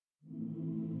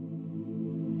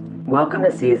Welcome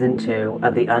to Season 2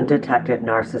 of the Undetected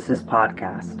Narcissist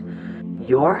Podcast.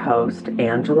 Your host,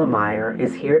 Angela Meyer,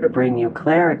 is here to bring you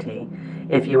clarity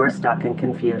if you are stuck in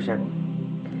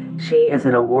confusion. She is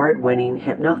an award-winning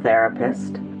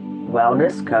hypnotherapist,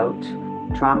 wellness coach,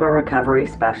 trauma recovery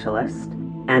specialist,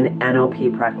 and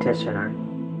NLP practitioner.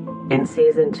 In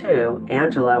Season 2,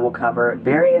 Angela will cover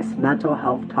various mental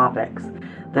health topics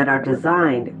that are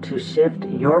designed to shift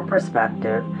your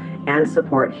perspective and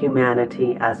support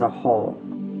humanity as a whole.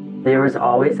 There is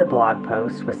always a blog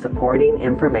post with supporting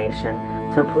information,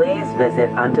 so please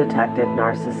visit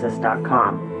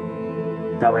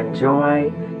undetectednarcissist.com. So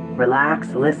enjoy, relax,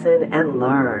 listen, and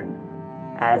learn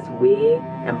as we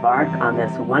embark on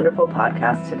this wonderful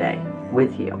podcast today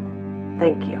with you.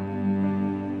 Thank you.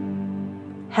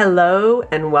 Hello,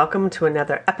 and welcome to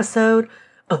another episode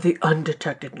of the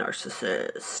Undetected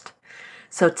Narcissist.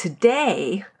 So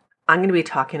today, I'm going to be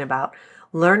talking about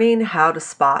learning how to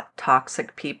spot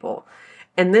toxic people.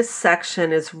 And this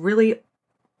section is really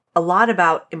a lot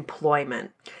about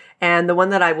employment. And the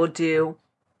one that I will do,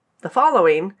 the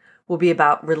following, will be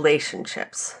about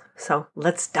relationships. So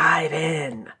let's dive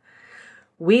in.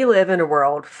 We live in a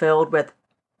world filled with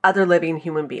other living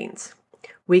human beings.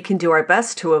 We can do our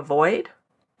best to avoid,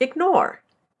 ignore,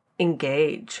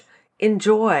 engage,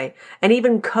 enjoy, and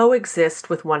even coexist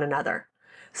with one another.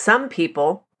 Some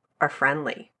people are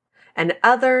friendly, and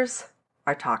others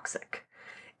are toxic.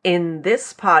 In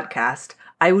this podcast,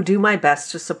 I will do my best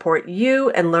to support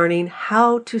you in learning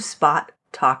how to spot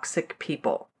toxic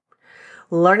people.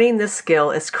 Learning this skill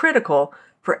is critical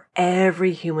for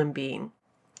every human being.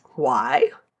 Why?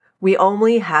 We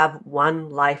only have one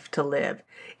life to live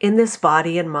in this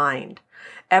body and mind.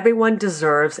 Everyone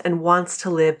deserves and wants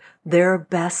to live their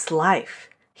best life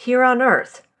here on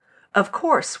earth. Of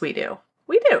course we do.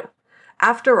 We do.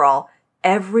 After all,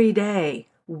 every day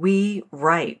we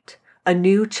write a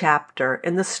new chapter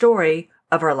in the story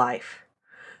of our life.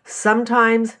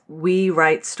 Sometimes we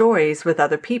write stories with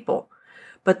other people,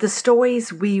 but the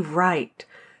stories we write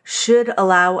should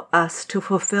allow us to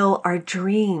fulfill our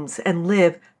dreams and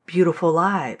live beautiful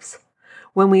lives.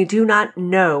 When we do not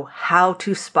know how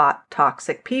to spot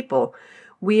toxic people,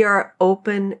 we are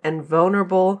open and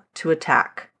vulnerable to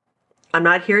attack. I'm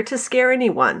not here to scare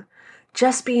anyone.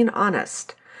 Just being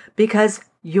honest, because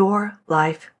your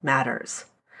life matters,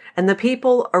 and the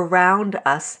people around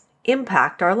us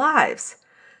impact our lives.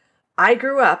 I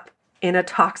grew up in a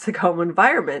toxic home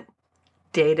environment,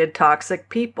 dated toxic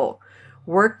people,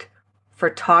 worked for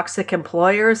toxic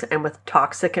employers and with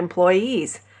toxic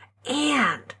employees,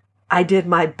 and I did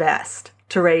my best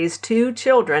to raise 2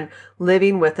 children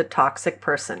living with a toxic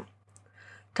person.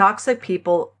 Toxic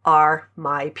people are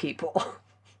my people.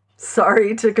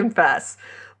 Sorry to confess,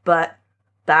 but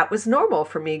that was normal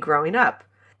for me growing up.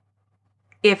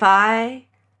 If I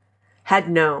had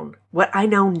known what I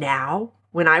know now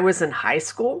when I was in high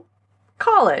school,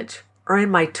 college, or in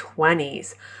my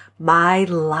 20s, my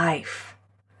life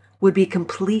would be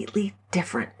completely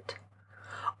different.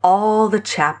 All the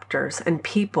chapters and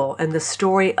people in the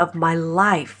story of my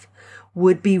life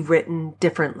would be written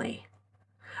differently.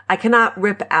 I cannot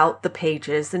rip out the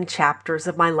pages and chapters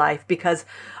of my life because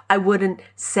I wouldn't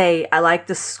say I like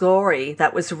the story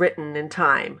that was written in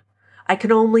time. I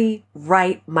can only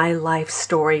write my life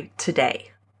story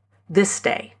today, this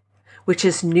day, which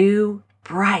is new,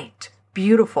 bright,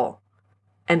 beautiful,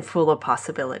 and full of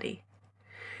possibility.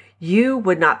 You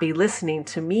would not be listening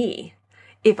to me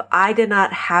if I did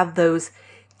not have those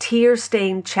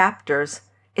tear-stained chapters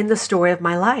in the story of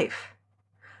my life.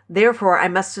 Therefore, I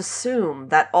must assume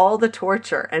that all the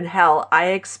torture and hell I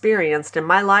experienced in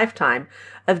my lifetime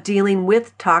of dealing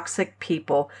with toxic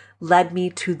people led me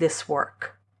to this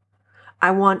work.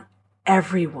 I want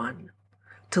everyone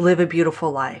to live a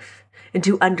beautiful life and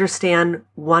to understand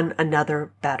one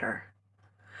another better.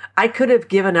 I could have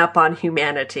given up on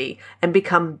humanity and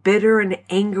become bitter and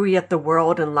angry at the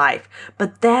world and life,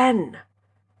 but then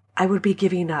I would be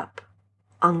giving up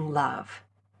on love.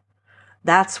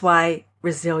 That's why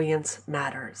resilience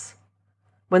matters.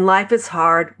 When life is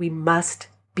hard, we must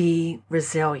be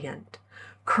resilient,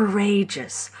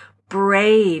 courageous,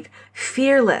 brave,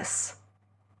 fearless,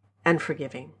 and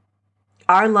forgiving.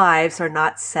 Our lives are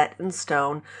not set in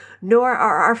stone, nor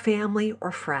are our family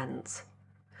or friends.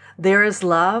 There is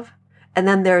love, and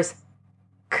then there's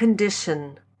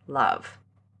conditioned love.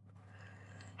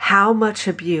 How much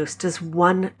abuse does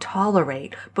one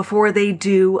tolerate before they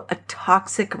do a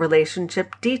toxic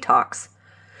relationship detox?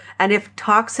 And if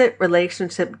toxic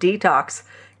relationship detox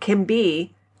can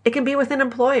be, it can be with an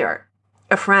employer,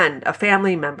 a friend, a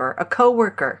family member, a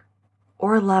coworker,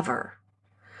 or a lover.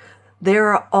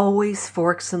 There are always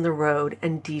forks in the road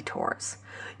and detours.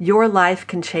 Your life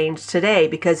can change today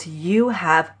because you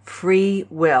have free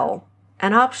will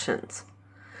and options.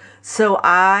 So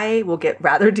I will get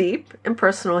rather deep and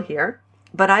personal here,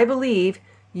 but I believe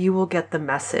you will get the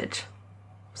message.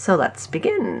 So let's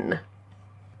begin.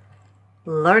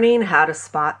 Learning how to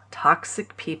spot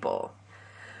toxic people.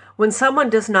 When someone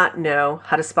does not know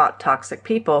how to spot toxic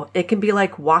people, it can be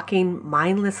like walking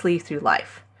mindlessly through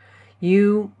life.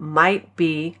 You might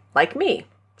be like me,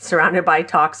 surrounded by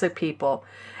toxic people,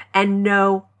 and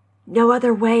know no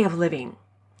other way of living.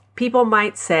 People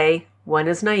might say one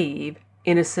is naive,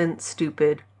 innocent,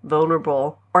 stupid,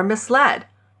 vulnerable, or misled.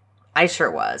 I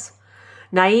sure was.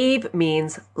 Naive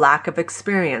means lack of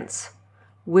experience,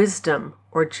 wisdom,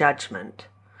 or judgment.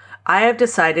 I have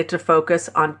decided to focus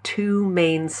on two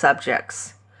main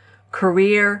subjects: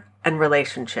 career and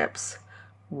relationships.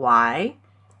 Why?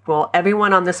 Well,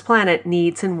 everyone on this planet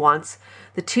needs and wants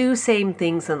the two same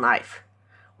things in life.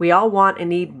 We all want and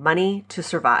need money to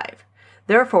survive.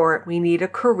 Therefore, we need a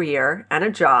career and a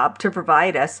job to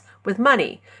provide us with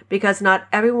money, because not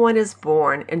everyone is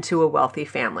born into a wealthy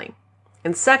family.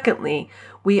 And secondly,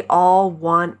 we all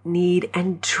want, need,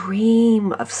 and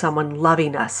dream of someone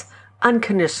loving us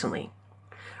unconditionally.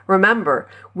 Remember,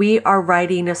 we are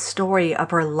writing a story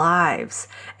of our lives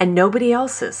and nobody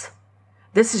else's.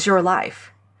 This is your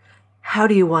life. How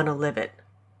do you want to live it?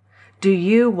 Do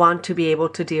you want to be able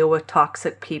to deal with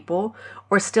toxic people,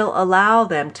 or still allow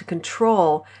them to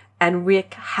control and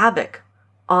wreak havoc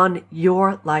on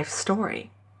your life story?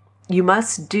 You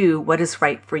must do what is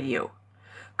right for you.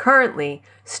 Currently,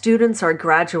 students are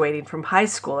graduating from high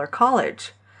school or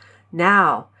college.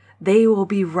 Now, they will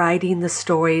be writing the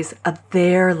stories of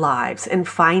their lives and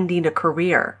finding a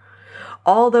career.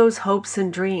 All those hopes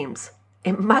and dreams.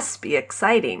 It must be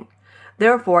exciting.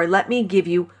 Therefore, let me give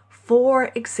you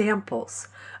 4 examples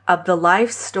of the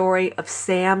life story of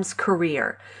Sam's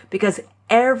career, because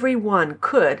everyone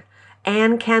could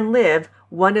and can live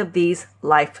one of these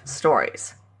life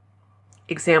stories.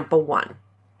 Example 1.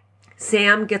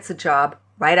 Sam gets a job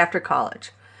right after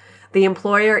college. The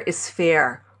employer is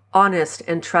fair, honest,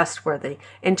 and trustworthy,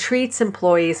 and treats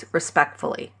employees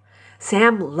respectfully.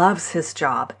 Sam loves his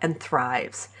job and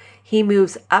thrives. He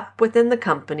moves up within the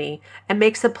company and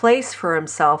makes a place for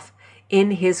himself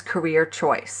in his career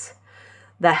choice.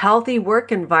 The healthy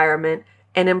work environment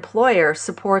and employer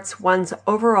supports one's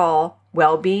overall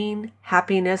well-being,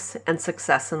 happiness, and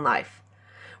success in life.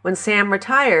 When Sam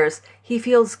retires, he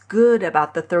feels good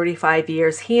about the 35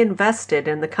 years he invested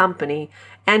in the company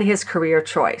and his career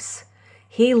choice.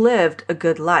 He lived a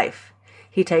good life.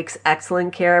 He takes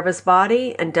excellent care of his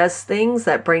body and does things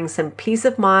that brings him peace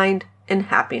of mind and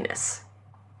happiness.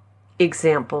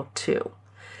 Example 2.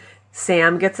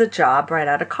 Sam gets a job right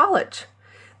out of college.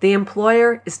 The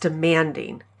employer is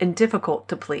demanding and difficult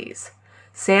to please.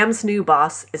 Sam's new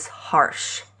boss is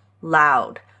harsh,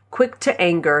 loud, quick to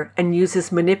anger, and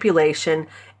uses manipulation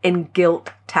and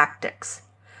guilt tactics.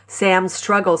 Sam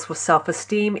struggles with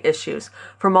self-esteem issues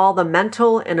from all the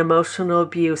mental and emotional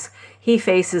abuse he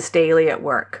faces daily at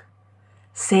work.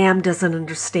 Sam doesn't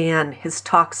understand his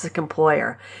toxic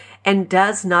employer and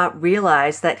does not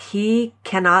realize that he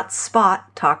cannot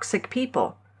spot toxic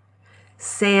people.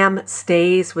 Sam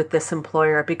stays with this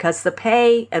employer because the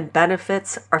pay and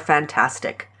benefits are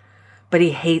fantastic, but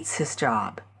he hates his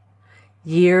job.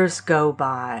 Years go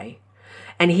by,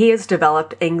 and he has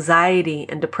developed anxiety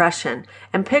and depression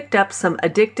and picked up some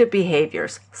addictive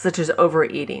behaviors such as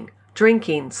overeating,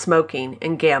 drinking, smoking,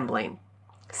 and gambling.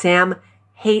 Sam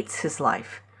hates his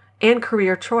life and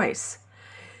career choice.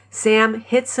 Sam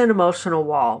hits an emotional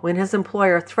wall when his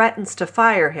employer threatens to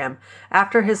fire him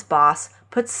after his boss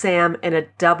puts Sam in a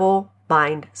double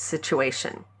bind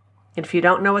situation. And if you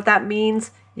don't know what that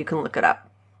means, you can look it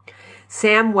up.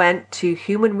 Sam went to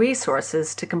Human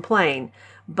Resources to complain,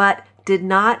 but did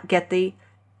not get the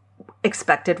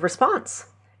expected response.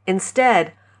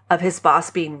 Instead of his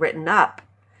boss being written up,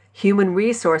 Human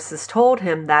Resources told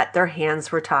him that their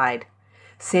hands were tied.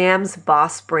 Sam's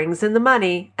boss brings in the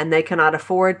money, and they cannot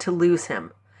afford to lose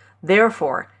him.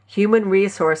 Therefore, Human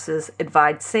Resources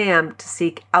advised Sam to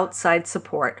seek outside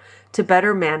support to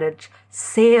better manage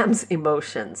Sam's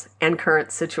emotions and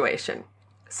current situation.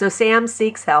 So Sam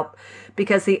seeks help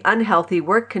because the unhealthy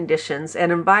work conditions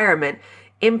and environment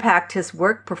impact his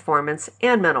work performance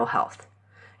and mental health.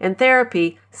 In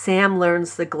therapy, Sam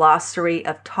learns the glossary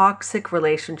of toxic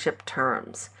relationship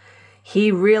terms. He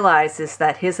realizes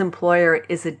that his employer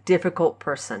is a difficult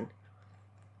person,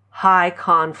 high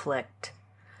conflict,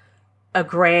 a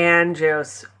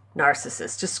grandiose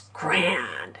narcissist, just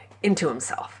grand into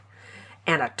himself,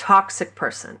 and a toxic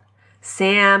person.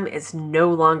 Sam is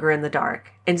no longer in the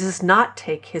dark and does not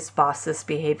take his boss's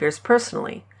behaviors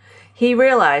personally. He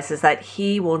realizes that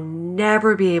he will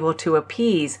never be able to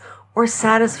appease or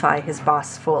satisfy his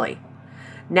boss fully.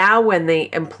 Now, when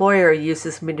the employer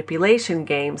uses manipulation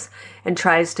games and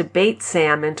tries to bait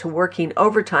Sam into working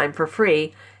overtime for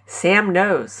free, Sam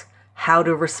knows how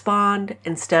to respond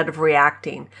instead of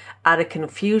reacting out of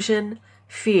confusion,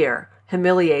 fear,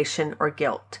 humiliation, or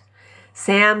guilt.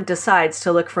 Sam decides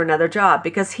to look for another job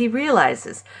because he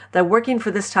realizes that working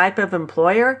for this type of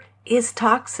employer is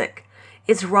toxic.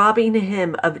 It's robbing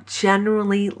him of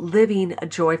genuinely living a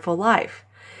joyful life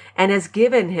and has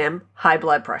given him high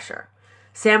blood pressure.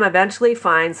 Sam eventually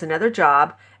finds another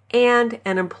job and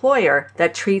an employer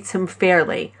that treats him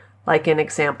fairly, like in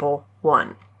example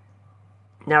 1.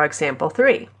 Now example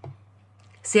 3.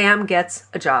 Sam gets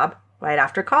a job right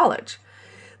after college.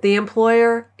 The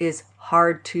employer is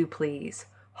hard to please,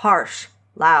 harsh,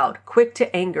 loud, quick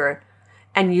to anger,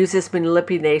 and uses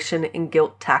manipulation and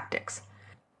guilt tactics.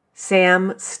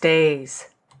 Sam stays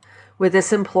with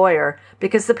this employer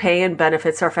because the pay and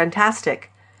benefits are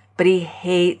fantastic, but he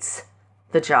hates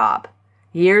the job.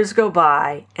 Years go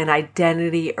by and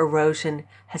identity erosion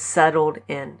has settled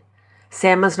in.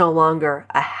 Sam is no longer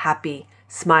a happy,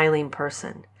 smiling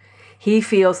person. He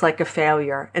feels like a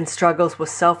failure and struggles with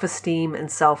self-esteem and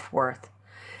self-worth.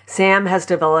 Sam has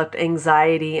developed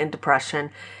anxiety and depression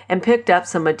and picked up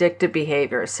some addictive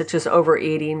behaviors such as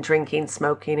overeating, drinking,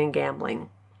 smoking, and gambling.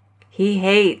 He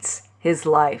hates his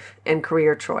life and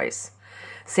career choice.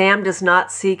 Sam does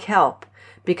not seek help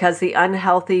because the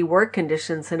unhealthy work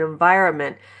conditions and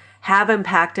environment have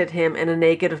impacted him in a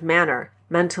negative manner,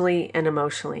 mentally and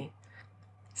emotionally.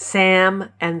 Sam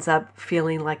ends up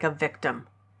feeling like a victim,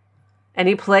 and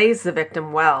he plays the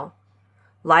victim well.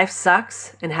 Life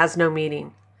sucks and has no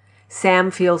meaning.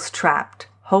 Sam feels trapped,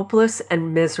 hopeless,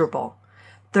 and miserable.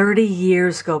 30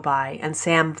 years go by, and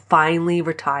Sam finally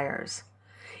retires.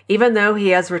 Even though he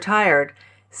has retired,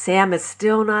 Sam is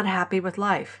still not happy with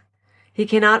life. He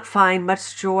cannot find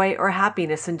much joy or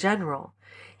happiness in general.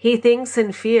 He thinks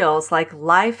and feels like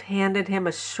life handed him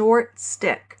a short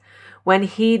stick when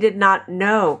he did not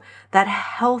know that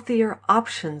healthier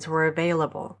options were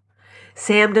available.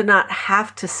 Sam did not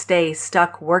have to stay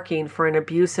stuck working for an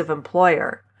abusive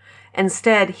employer.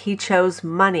 Instead, he chose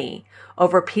money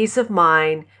over peace of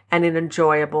mind and an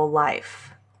enjoyable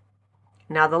life.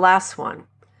 Now the last one.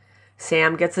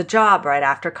 Sam gets a job right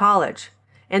after college.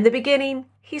 In the beginning,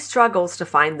 he struggles to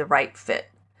find the right fit.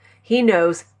 He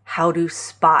knows how to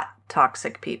spot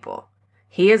toxic people.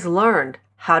 He has learned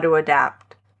how to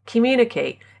adapt,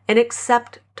 communicate, and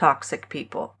accept toxic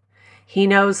people. He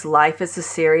knows life is a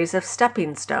series of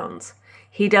stepping stones.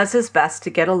 He does his best to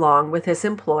get along with his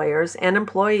employers and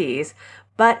employees,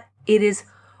 but it is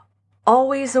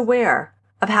always aware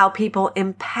of how people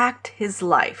impact his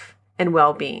life and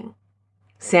well-being.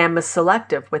 Sam is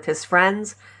selective with his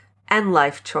friends and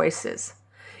life choices.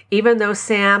 Even though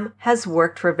Sam has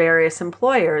worked for various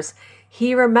employers,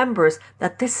 he remembers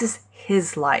that this is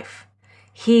his life.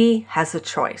 He has a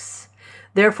choice.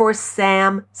 Therefore,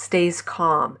 Sam stays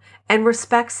calm and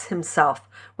respects himself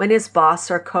when his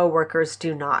boss or coworkers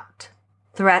do not.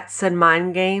 Threats and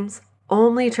mind games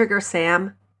only trigger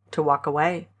Sam to walk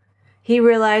away. He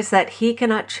realized that he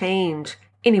cannot change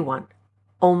anyone,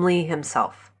 only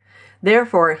himself.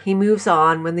 Therefore, he moves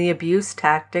on when the abuse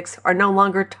tactics are no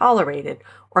longer tolerated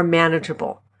or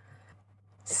manageable.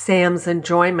 Sam's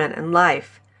enjoyment in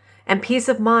life and peace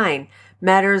of mind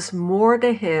matters more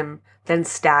to him than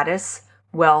status,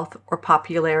 wealth, or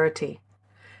popularity.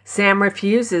 Sam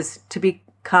refuses to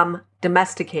become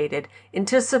domesticated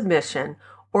into submission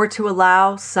or to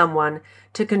allow someone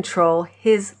to control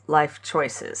his life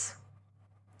choices.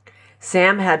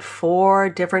 Sam had 4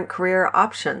 different career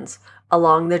options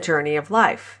along the journey of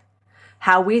life.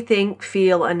 How we think,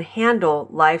 feel, and handle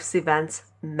life's events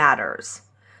matters.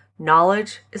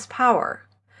 Knowledge is power.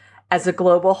 As a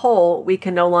global whole, we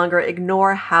can no longer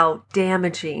ignore how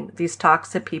damaging these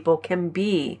toxic people can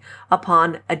be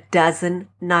upon a dozen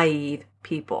naive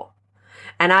people.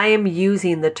 And I am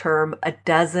using the term a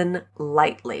dozen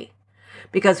lightly,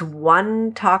 because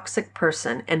one toxic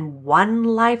person in one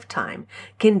lifetime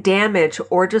can damage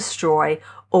or destroy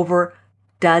over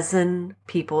dozen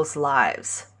people's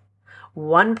lives.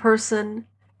 One person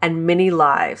and many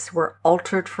lives were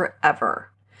altered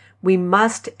forever. We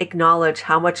must acknowledge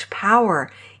how much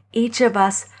power each of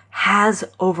us has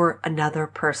over another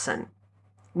person.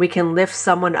 We can lift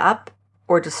someone up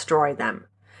or destroy them.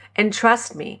 And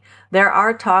trust me, there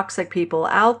are toxic people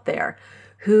out there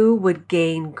who would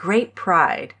gain great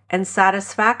pride and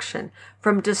satisfaction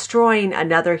from destroying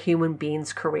another human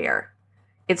being's career.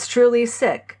 It's truly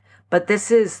sick, but this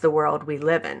is the world we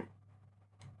live in.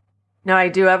 Now, I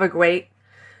do have a great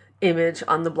image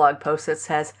on the blog post that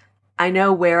says, I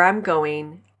know where I'm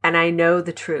going and I know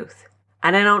the truth,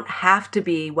 and I don't have to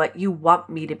be what you want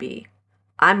me to be.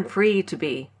 I'm free to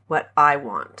be what I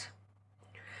want.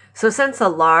 So since a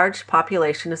large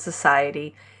population of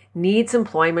society needs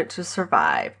employment to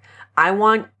survive, I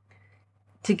want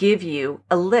to give you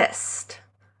a list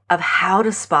of how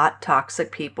to spot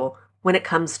toxic people when it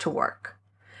comes to work.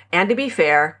 And to be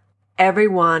fair,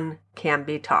 everyone can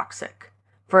be toxic.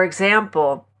 For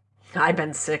example, I've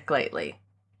been sick lately.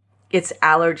 It's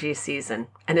allergy season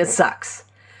and it sucks.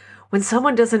 When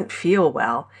someone doesn't feel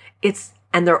well,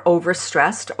 and they're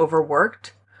overstressed,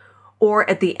 overworked, or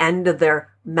at the end of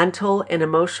their mental and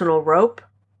emotional rope,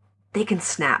 they can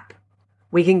snap.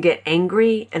 We can get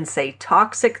angry and say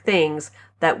toxic things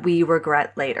that we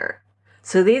regret later.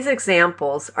 So these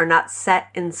examples are not set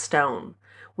in stone.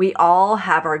 We all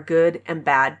have our good and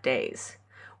bad days.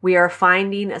 We are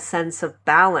finding a sense of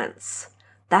balance.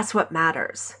 That's what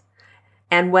matters.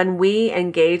 And when we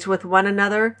engage with one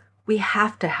another, we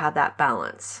have to have that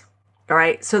balance. All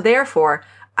right. So therefore,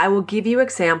 I will give you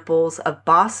examples of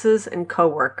bosses and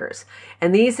coworkers,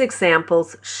 and these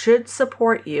examples should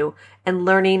support you in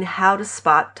learning how to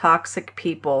spot toxic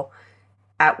people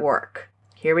at work.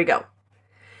 Here we go.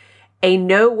 A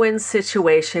no-win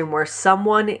situation where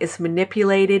someone is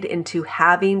manipulated into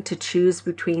having to choose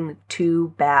between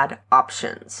two bad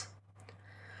options.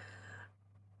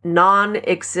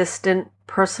 Non-existent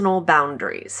personal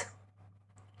boundaries.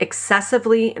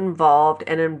 Excessively involved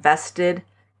and invested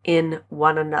in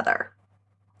one another.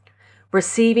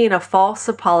 Receiving a false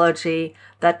apology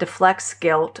that deflects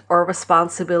guilt or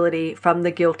responsibility from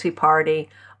the guilty party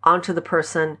onto the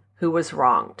person who was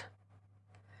wronged.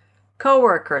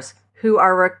 Coworkers who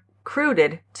are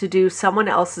recruited to do someone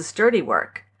else's dirty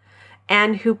work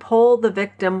and who pull the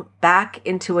victim back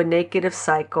into a negative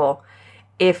cycle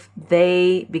if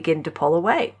they begin to pull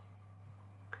away.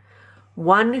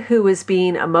 One who is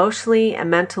being emotionally and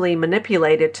mentally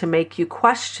manipulated to make you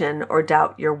question or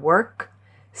doubt your work,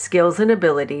 skills and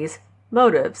abilities,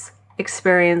 motives,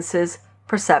 experiences,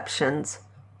 perceptions,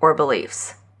 or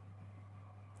beliefs.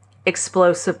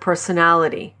 Explosive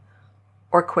personality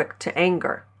or quick to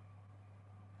anger.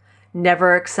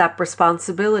 Never accept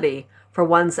responsibility for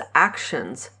one's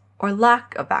actions or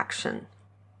lack of action.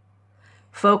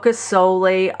 Focus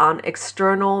solely on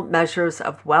external measures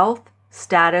of wealth,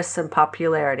 status, and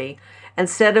popularity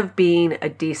instead of being a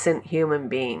decent human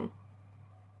being.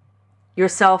 Your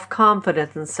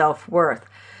self-confidence and self-worth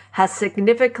has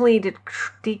significantly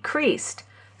decreased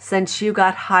since you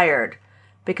got hired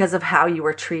because of how you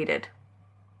were treated.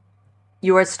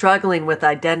 You are struggling with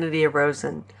identity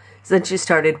erosion since you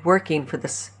started working for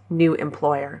this new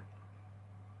employer.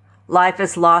 Life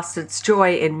has lost its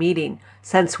joy in meaning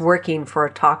since working for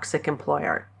a toxic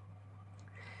employer.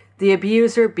 The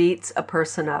abuser beats a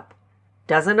person up,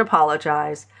 doesn't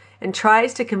apologize, and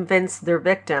tries to convince their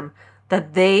victim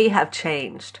that they have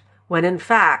changed, when in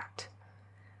fact,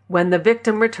 when the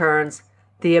victim returns,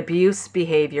 the abuse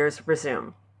behaviors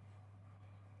resume.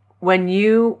 When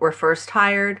you were first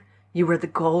hired, you were the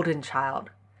golden child.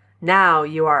 Now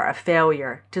you are a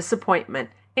failure,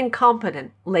 disappointment,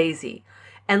 incompetent, lazy,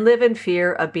 and live in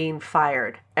fear of being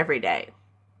fired every day.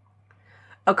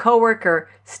 A coworker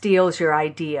steals your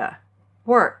idea,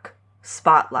 work,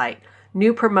 spotlight,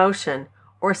 new promotion,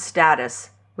 or status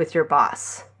with your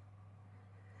boss.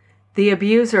 The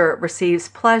abuser receives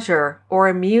pleasure or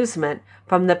amusement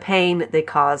from the pain they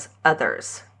cause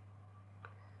others.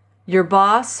 Your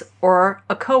boss or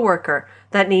a coworker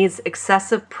that needs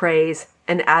excessive praise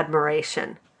and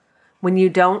admiration. When you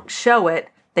don't show it,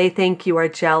 they think you are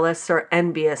jealous or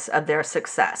envious of their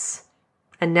success,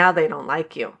 and now they don't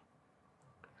like you.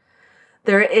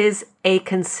 There is a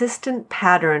consistent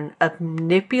pattern of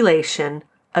manipulation,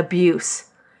 abuse,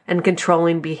 and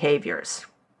controlling behaviors.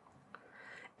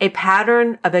 A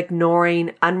pattern of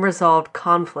ignoring unresolved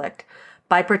conflict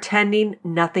by pretending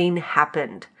nothing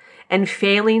happened and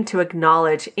failing to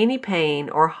acknowledge any pain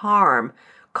or harm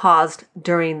caused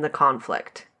during the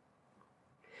conflict.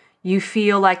 You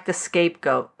feel like the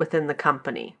scapegoat within the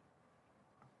company.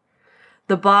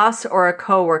 The boss or a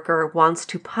coworker wants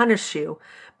to punish you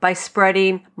by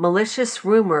spreading malicious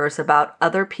rumors about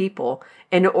other people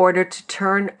in order to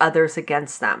turn others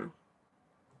against them.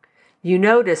 You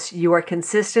notice you are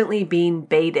consistently being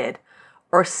baited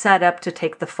or set up to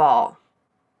take the fall.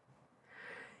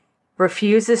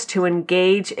 Refuses to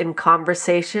engage in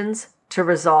conversations to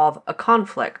resolve a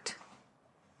conflict.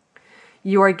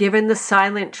 You are given the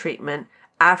silent treatment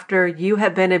after you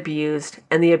have been abused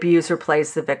and the abuser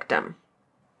plays the victim.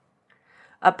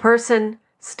 A person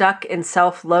stuck in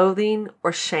self-loathing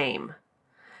or shame.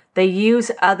 They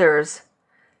use others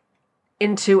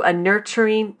into a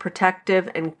nurturing, protective,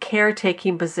 and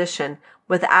caretaking position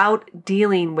without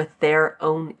dealing with their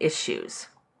own issues,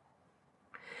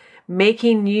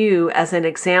 making you as an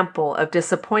example of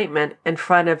disappointment in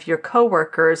front of your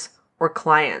coworkers or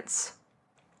clients.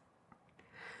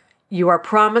 You are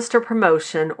promised a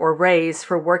promotion or raise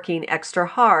for working extra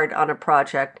hard on a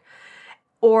project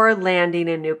or landing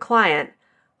a new client,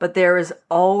 but there is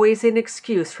always an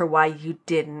excuse for why you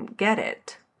didn't get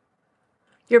it.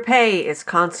 Your pay is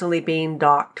constantly being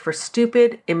docked for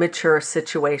stupid, immature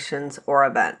situations or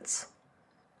events.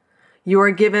 You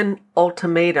are given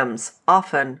ultimatums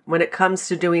often when it comes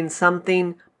to doing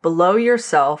something below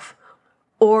yourself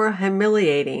or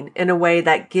humiliating in a way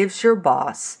that gives your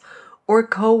boss or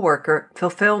coworker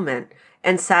fulfillment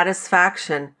and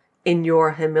satisfaction in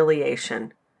your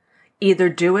humiliation. Either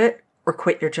do it or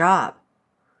quit your job.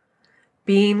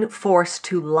 Being forced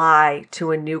to lie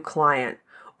to a new client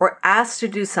or asked to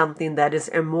do something that is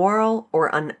immoral or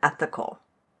unethical.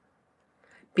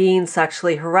 Being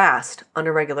sexually harassed on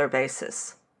a regular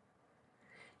basis.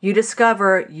 You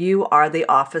discover you are the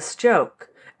office joke,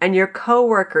 and your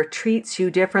coworker treats you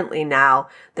differently now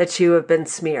that you have been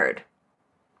smeared.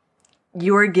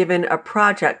 You are given a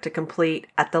project to complete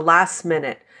at the last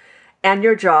minute, and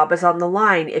your job is on the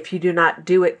line if you do not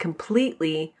do it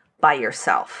completely by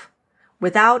yourself,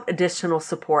 without additional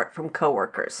support from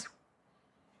coworkers.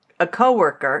 A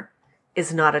coworker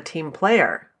is not a team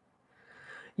player.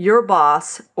 Your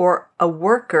boss or a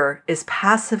worker is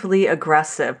passively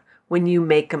aggressive when you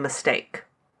make a mistake.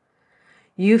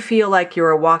 You feel like you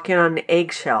are walking on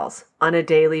eggshells on a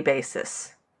daily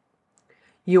basis.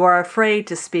 You are afraid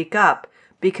to speak up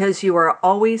because you are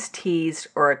always teased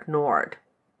or ignored.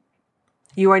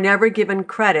 You are never given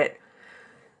credit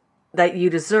that you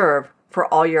deserve for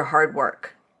all your hard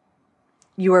work.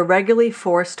 You are regularly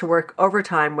forced to work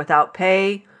overtime without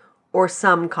pay or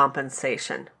some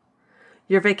compensation.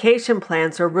 Your vacation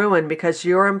plans are ruined because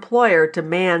your employer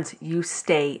demands you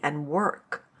stay and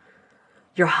work.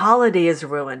 Your holiday is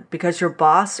ruined because your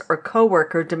boss or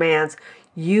coworker demands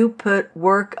you put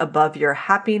work above your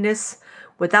happiness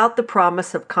without the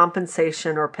promise of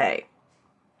compensation or pay.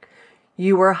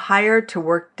 You were hired to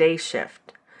work day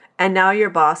shift, and now your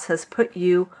boss has put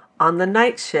you on the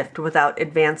night shift without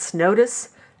advance notice,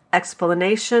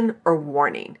 explanation, or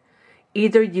warning.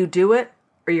 Either you do it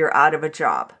or you're out of a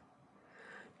job.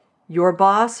 Your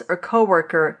boss or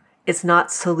coworker is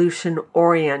not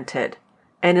solution-oriented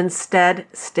and instead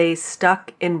stays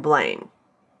stuck in blame.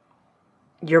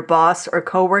 Your boss or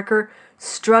coworker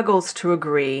struggles to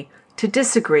agree to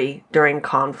disagree during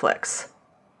conflicts.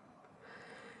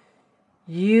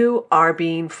 You are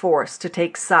being forced to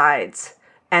take sides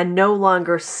and no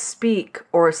longer speak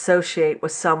or associate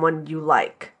with someone you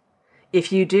like.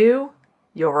 If you do,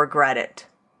 you'll regret it.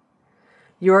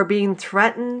 You are being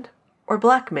threatened or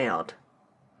blackmailed.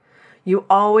 You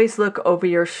always look over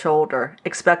your shoulder,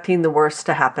 expecting the worst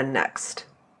to happen next.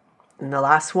 And the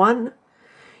last one,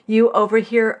 you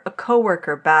overhear a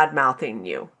coworker bad-mouthing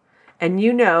you, and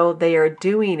you know they are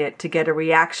doing it to get a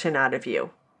reaction out of you.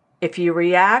 If you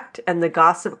react and the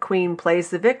gossip queen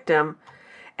plays the victim,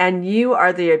 and you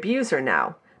are the abuser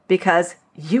now because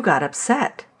you got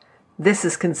upset, this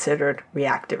is considered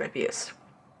reactive abuse.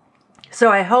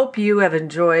 So I hope you have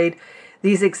enjoyed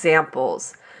these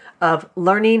examples of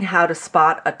learning how to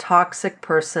spot a toxic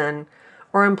person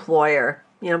or employer,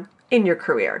 in your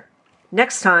career.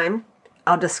 Next time,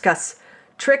 I'll discuss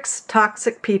tricks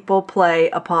toxic people play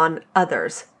upon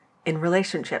others in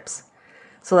relationships.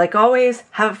 So like always,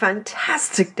 have a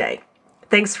fantastic day.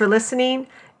 Thanks for listening,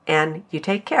 and you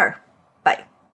take care.